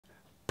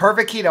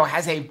Perfect Keto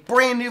has a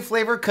brand new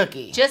flavor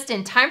cookie. Just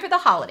in time for the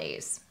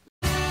holidays.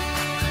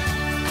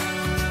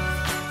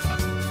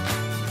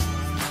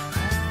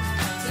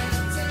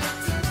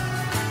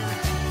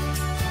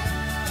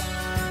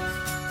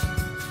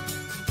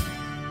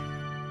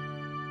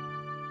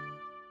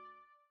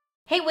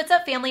 Hey, what's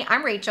up, family?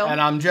 I'm Rachel.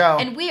 And I'm Joe.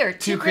 And we are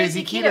Two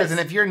Crazy Ketos. And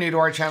if you're new to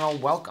our channel,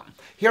 welcome.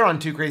 Here on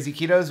Two Crazy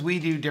Ketos, we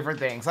do different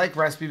things like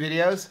recipe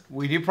videos,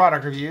 we do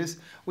product reviews,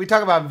 we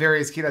talk about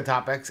various keto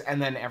topics,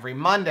 and then every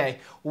Monday,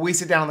 we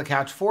sit down on the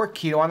couch for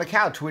Keto on the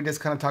Couch. We just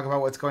kind of talk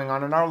about what's going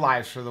on in our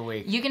lives for the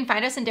week. You can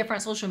find us in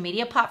different social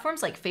media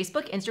platforms like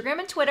Facebook, Instagram,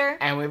 and Twitter.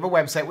 And we have a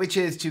website, which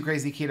is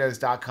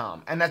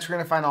twocrazyketos.com. And that's where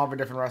you're going to find all of our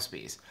different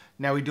recipes.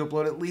 Now, we do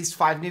upload at least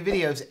 5 new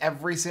videos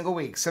every single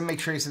week, so make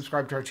sure you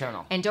subscribe to our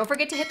channel. And don't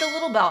forget to hit the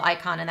little bell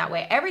icon, and that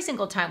way every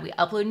single time we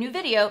upload a new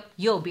video,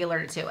 you'll be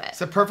alerted to it.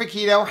 So Perfect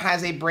Keto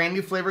has a brand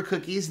new flavor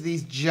cookies.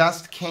 These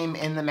just came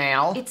in the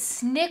mail.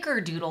 It's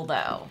snickerdoodle,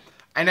 though.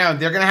 I know,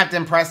 they're going to have to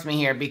impress me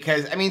here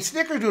because, I mean,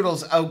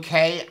 snickerdoodle's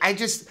okay.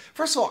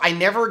 First of all, I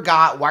never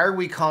got, why are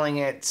we calling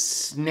it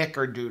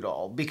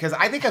snickerdoodle? Because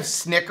I think of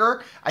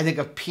Snicker, I think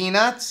of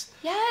peanuts.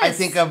 Yes. I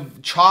think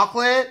of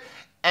chocolate.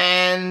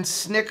 And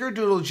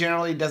snickerdoodle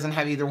generally doesn't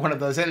have either one of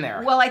those in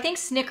there. Well, I think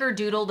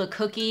snickerdoodle, the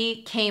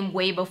cookie, came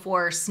way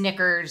before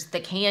Snickers, the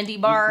candy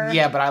bar.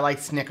 Yeah, but I like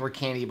Snicker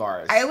candy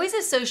bars. I always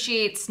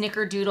associate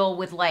snickerdoodle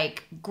with,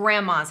 like,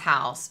 grandma's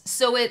house.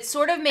 So it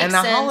sort of makes sense.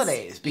 And the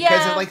holidays,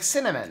 because of, like,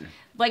 cinnamon.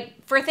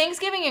 Like, for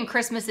Thanksgiving and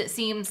Christmas, it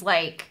seems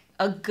like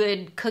a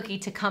good cookie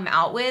to come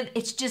out with.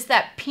 It's just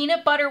that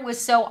peanut butter was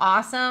so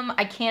awesome,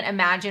 I can't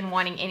imagine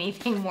wanting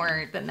anything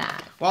more than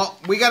that. Well,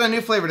 we got a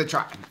new flavor to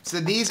try. So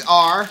these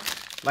are,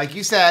 like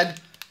you said,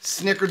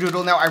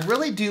 snickerdoodle. Now, I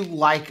really do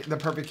like the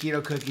Perfect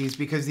Keto cookies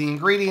because the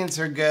ingredients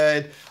are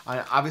good.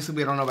 Obviously,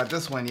 we don't know about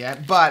this one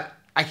yet, but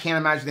I can't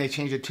imagine they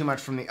changed it too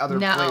much from the other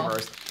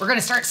flavors. We're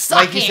gonna start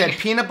sucking. Like you said,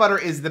 peanut butter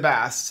is the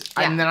best,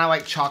 Yeah. and then I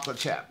like chocolate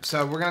chip.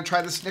 So we're gonna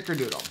try the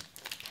snickerdoodle.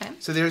 Okay.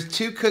 So there's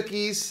 2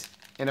 cookies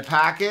in a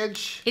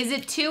package. Is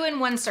it 2 in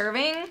 1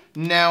 serving?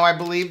 No, I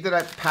believe that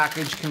a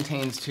package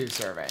contains 2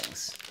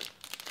 servings.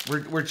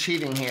 We're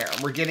cheating here.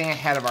 We're getting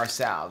ahead of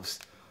ourselves.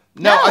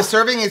 No, a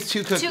serving is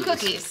 2 cookies. 2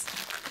 cookies.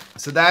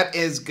 So that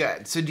is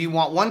good. So do you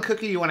want 1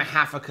 cookie or do you want a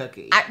half a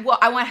cookie? I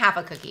want half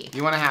a cookie.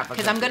 You want a half a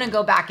cookie? Because I'm going to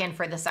go back in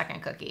for the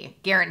second cookie.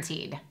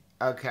 Guaranteed.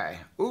 Okay.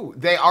 Ooh,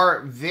 they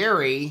are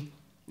very,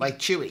 like,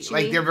 chewy.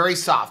 Like, they're very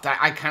soft.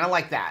 I kind of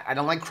like that. I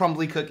don't like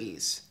crumbly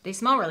cookies. They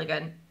smell really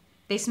good.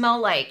 They smell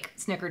like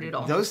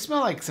snickerdoodle. Those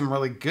smell like some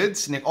really good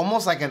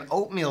almost like an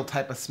oatmeal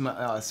type of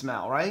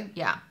smell, right?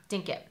 Yeah,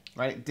 dink it.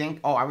 Right, dink.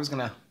 Oh, I was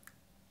going to.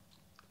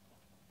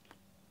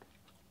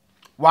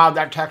 Wow,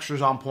 that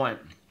texture's on point.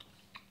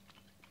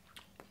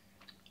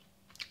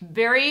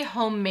 Very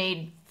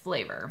homemade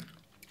flavor.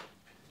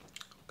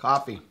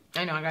 Coffee.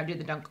 I know, I gotta do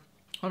the dunk.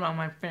 Hold on,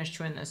 when I finish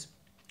chewing this.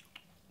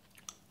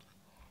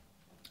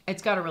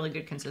 It's got a really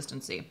good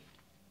consistency.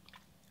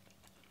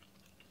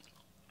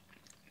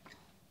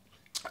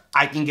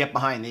 I can get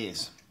behind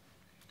these.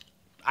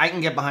 I can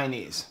get behind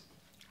these.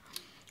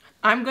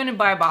 I'm gonna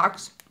buy a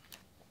box,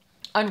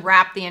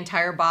 unwrap the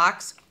entire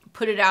box,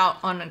 put it out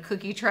on a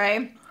cookie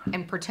tray,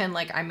 and pretend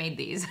like I made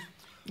these.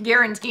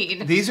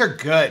 Guaranteed. These are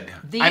good.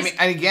 I mean,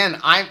 and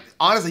again,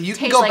 honestly, you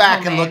can go like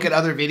back homemade. and look at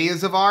other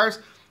videos of ours.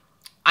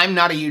 I'm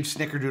not a huge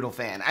snickerdoodle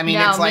fan. I mean,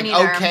 No, it's like, me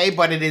neither. okay,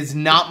 but it is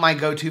not my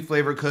go-to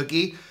flavor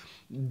cookie.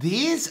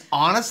 These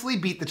honestly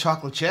beat the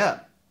chocolate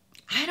chip.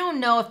 I don't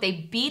know if they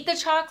beat the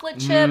chocolate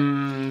chip.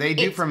 They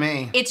do for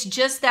me. It's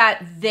just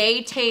that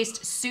they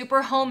taste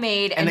super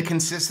homemade. And the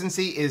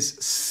consistency is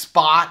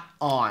spot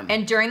on.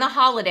 And during the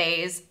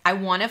holidays, I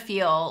want to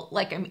feel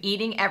like I'm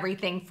eating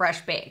everything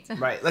fresh baked.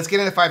 Right, let's get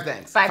into 5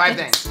 things. 5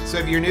 things. So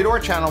if you're new to our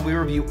channel, we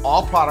review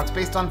all products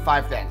based on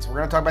 5 things. We're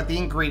gonna talk about the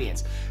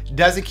ingredients.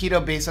 Does a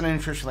keto based on a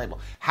nutrition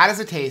label? How does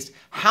it taste?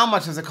 How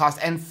much does it cost?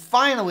 And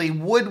finally,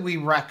 would we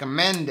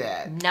recommend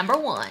it? Number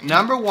 1.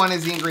 Number 1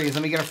 is the ingredients.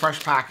 Let me get a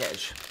fresh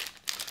package.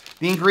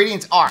 The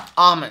ingredients are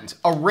almonds,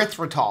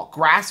 erythritol,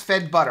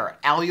 grass-fed butter,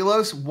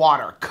 allulose,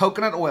 water,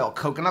 coconut oil,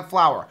 coconut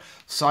flour,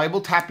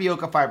 soluble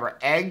tapioca fiber,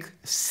 egg,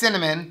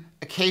 cinnamon,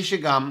 acacia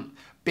gum,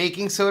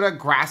 baking soda,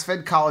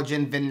 grass-fed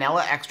collagen,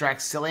 vanilla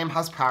extract, psyllium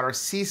husk powder,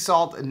 sea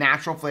salt,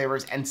 natural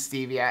flavors, and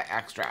stevia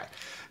extract.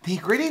 The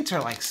ingredients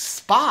are like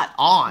spot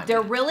on.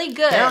 They're really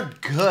good. They're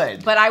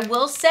good. But I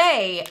will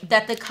say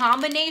that the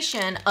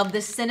combination of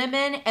the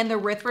cinnamon and the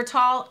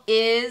erythritol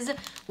is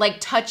like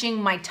touching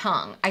my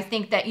tongue. I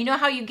think that, you know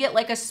how you get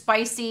like a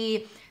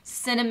spicy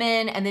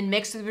cinnamon and then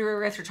mixed with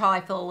erythritol, I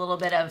feel a little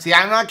bit of See,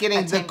 I'm not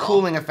getting the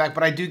cooling effect,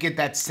 but I do get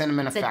that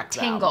cinnamon effect. It's a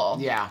tingle.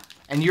 Yeah.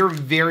 And you're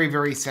very,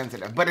 very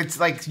sensitive. But it's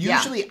like,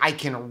 usually I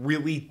can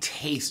really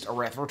taste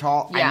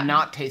erythritol. Yeah. I'm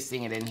not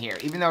tasting it in here,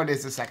 even though it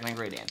is the second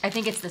ingredient. I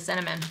think it's the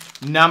cinnamon.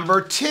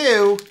 Number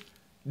 2,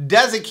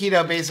 does a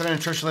keto based on a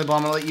nutrition label.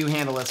 I'm gonna let you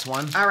handle this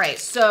one. All right,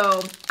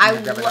 so I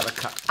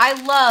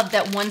love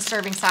that one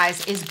serving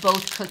size is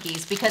both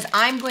cookies because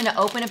I'm going to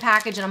open a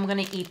package and I'm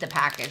going to eat the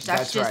package.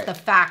 That's just the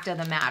fact of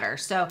the matter.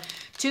 So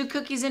 2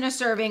 cookies in a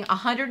serving,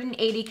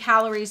 180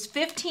 calories,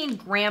 15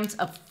 grams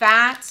of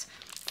fat,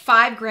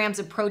 5 grams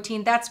of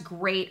protein. That's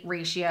great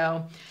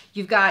ratio.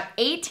 You've got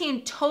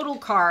 18 total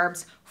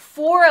carbs,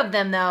 4 of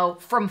them though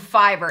from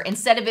fiber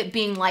instead of it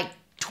being like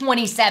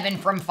 27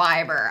 from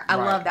fiber. I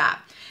love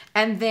that.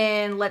 And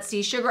then let's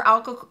see, sugar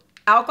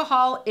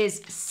alcohol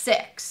is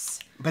 6.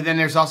 But then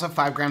there's also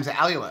 5 grams of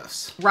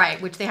allulose. Right,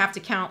 which they have to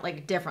count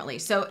like differently.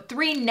 So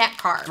 3 net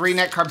carbs. 3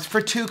 net carbs for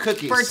 2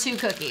 cookies. For 2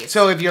 cookies.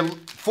 So if you're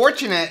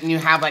fortunate and you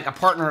have like a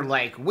partner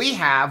like we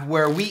have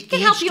where we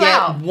each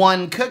get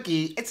 1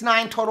 cookie, it's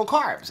 9 total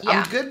carbs. Yeah.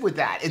 I'm good with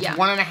that. It's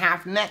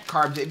 1.5 net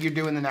carbs if you're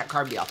doing the net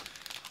carb deal.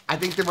 I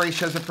think the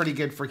ratios are pretty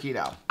good for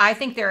keto. I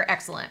think they're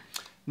excellent.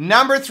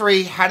 Number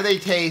 3, how do they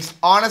taste?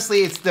 Honestly,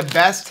 it's the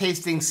best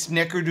tasting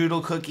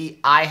snickerdoodle cookie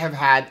I have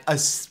had,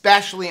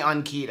 especially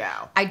on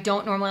keto. I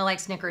don't normally like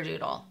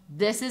snickerdoodle.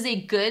 This is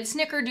a good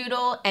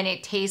snickerdoodle and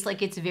it tastes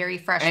like it's very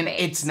fresh baked. And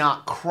it's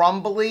not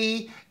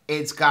crumbly.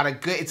 It's got a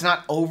good, it's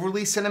not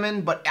overly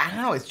cinnamon, but I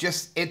don't know,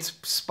 it's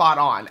spot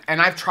on.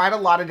 And I've tried a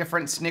lot of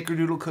different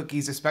snickerdoodle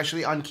cookies,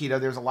 especially on keto.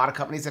 There's a lot of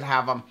companies that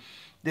have them.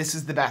 This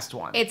is the best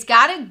one. It's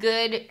got a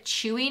good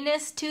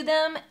chewiness to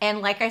them.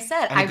 And like I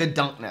said, and a good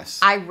dunkness.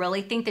 I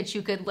really think that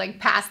you could like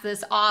pass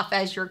this off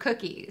as your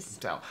cookies.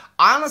 So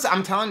honestly,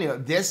 I'm telling you,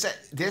 this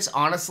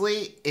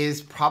honestly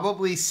is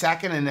probably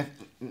second and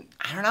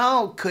I don't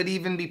know, could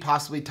even be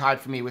possibly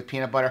tied for me with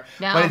peanut butter.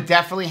 No. But it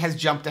definitely has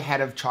jumped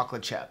ahead of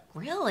chocolate chip.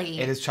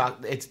 Really? It is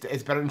it's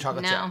better than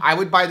chocolate chip. I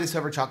would buy this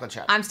over chocolate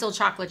chip. I'm still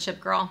chocolate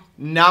chip girl.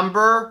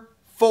 Number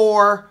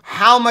 4,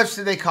 how much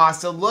do they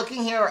cost? So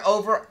looking here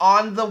over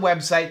on the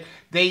website,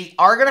 they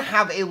are gonna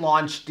have a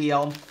launch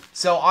deal.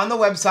 So on the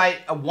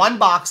website, 1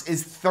 box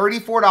is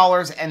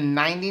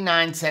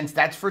 $34.99.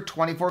 That's for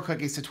 24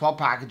 cookies to 12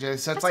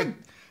 packages. So it's like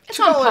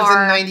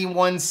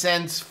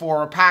 $2.91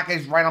 for a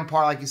package, right on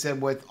par, like you said,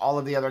 with all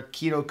of the other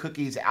keto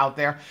cookies out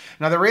there.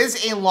 Now there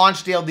is a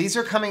launch deal. These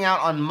are coming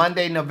out on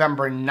Monday,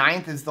 November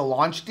 9th is the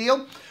launch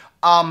deal.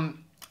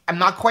 I'm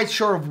not quite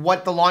sure of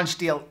what the launch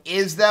deal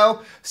is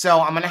though,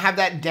 so I'm gonna have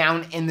that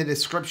down in the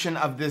description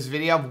of this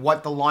video of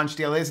what the launch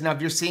deal is. Now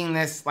if you're seeing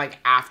this like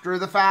after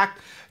the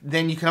fact,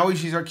 then you can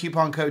always use our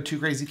coupon code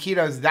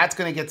 2krazyketos. That's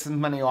gonna get some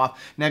money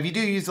off. Now if you do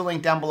use the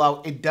link down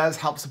below, it does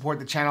help support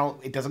the channel.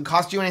 It doesn't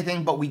cost you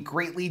anything, but we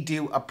greatly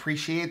do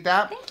appreciate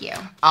that. Thank you.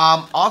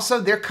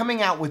 Also, they're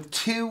coming out with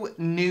 2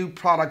 new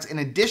products in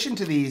addition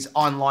to these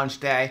on launch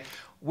day,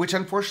 which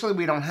unfortunately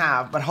we don't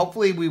have, but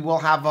hopefully we will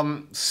have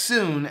them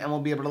soon and we'll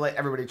be able to let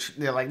everybody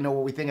know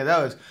what we think of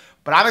those.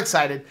 But I'm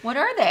excited. What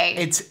are they?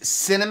 It's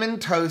Cinnamon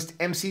Toast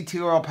MCT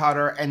oil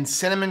powder and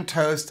Cinnamon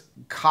Toast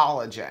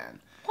collagen.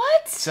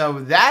 What? So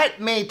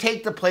that may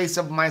take the place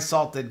of my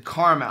salted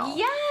caramel.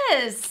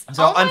 Yes.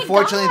 So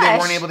unfortunately they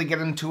weren't able to get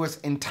them to us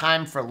in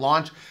time for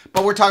launch,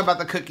 but we're talking about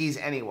the cookies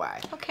anyway.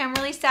 Okay, I'm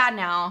really sad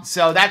now.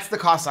 So that's the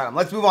cost item.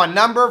 Let's move on.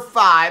 Number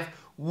 5.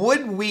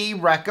 Would we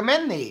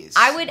recommend these?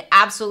 I would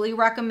absolutely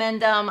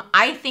recommend them.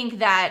 I think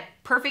that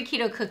perfect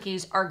keto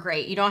cookies are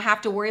great. You don't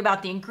have to worry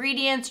about the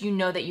ingredients. You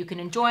know that you can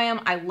enjoy them.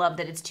 I love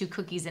that it's 2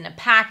 cookies in a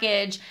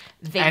package.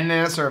 And in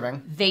a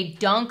serving. They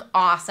dunk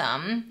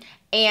awesome.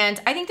 And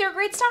I think they're a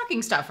great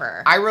stocking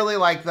stuffer. I really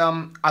like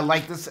them. I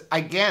like this,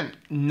 again,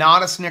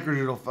 not a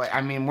snickerdoodle fan.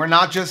 I mean, we're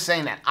not just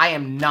saying that. I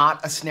am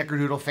not a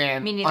snickerdoodle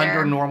fan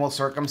under normal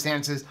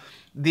circumstances.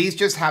 These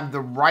just have the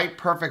right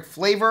perfect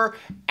flavor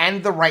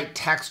and the right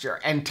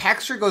texture. And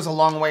texture goes a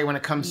long way when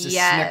it comes to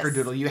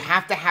snickerdoodle. You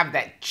have to have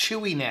that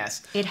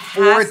chewiness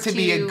for it to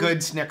be a good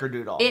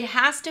snickerdoodle. It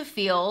has to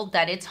feel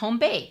that it's home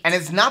baked. And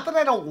it's not that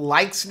I don't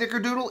like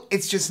snickerdoodle,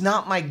 it's just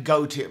not my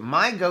go-to.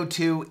 My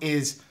go-to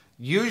is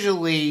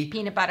usually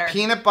peanut butter,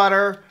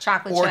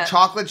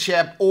 chocolate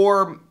chip,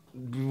 or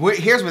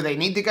here's where they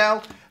need to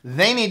go.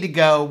 They need to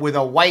go with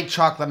a white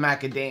chocolate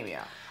macadamia.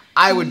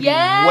 I would be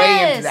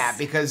way into that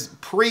because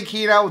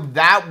pre-keto,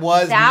 that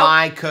was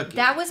my cookie.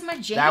 That was my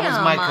jam. That was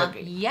my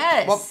cookie.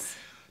 Yes. Well,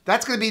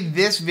 that's going to be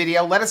this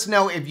video. Let us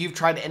know if you've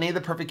tried any of the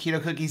perfect keto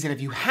cookies, and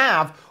if you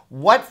have,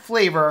 what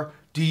flavor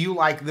do you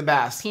like the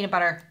best? Peanut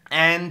butter.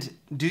 And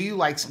do you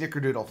like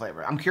snickerdoodle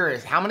flavor? I'm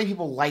curious, how many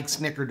people like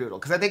snickerdoodle?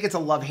 Because I think it's a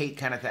love-hate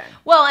kind of thing.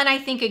 Well, and I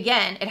think,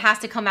 again, it has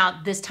to come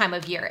out this time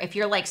of year. If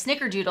you're like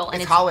snickerdoodle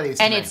and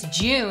it's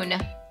June,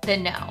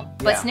 then no.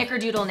 But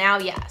snickerdoodle now,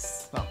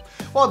 yes.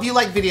 Well, if you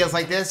like videos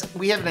like this,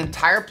 we have an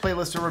entire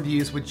playlist of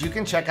reviews which you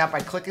can check out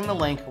by clicking the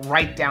link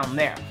right down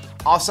there.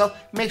 Also,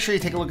 make sure you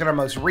take a look at our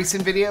most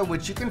recent video,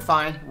 which you can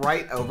find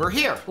right over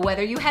here.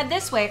 Whether you head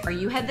this way or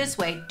you head this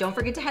way, don't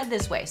forget to head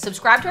this way.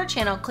 Subscribe to our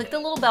channel, click the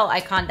little bell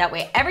icon. That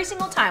way, every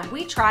single time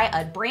we try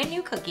a brand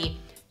new cookie,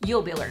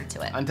 you'll be alerted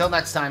to it. Until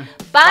next time.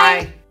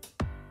 Bye.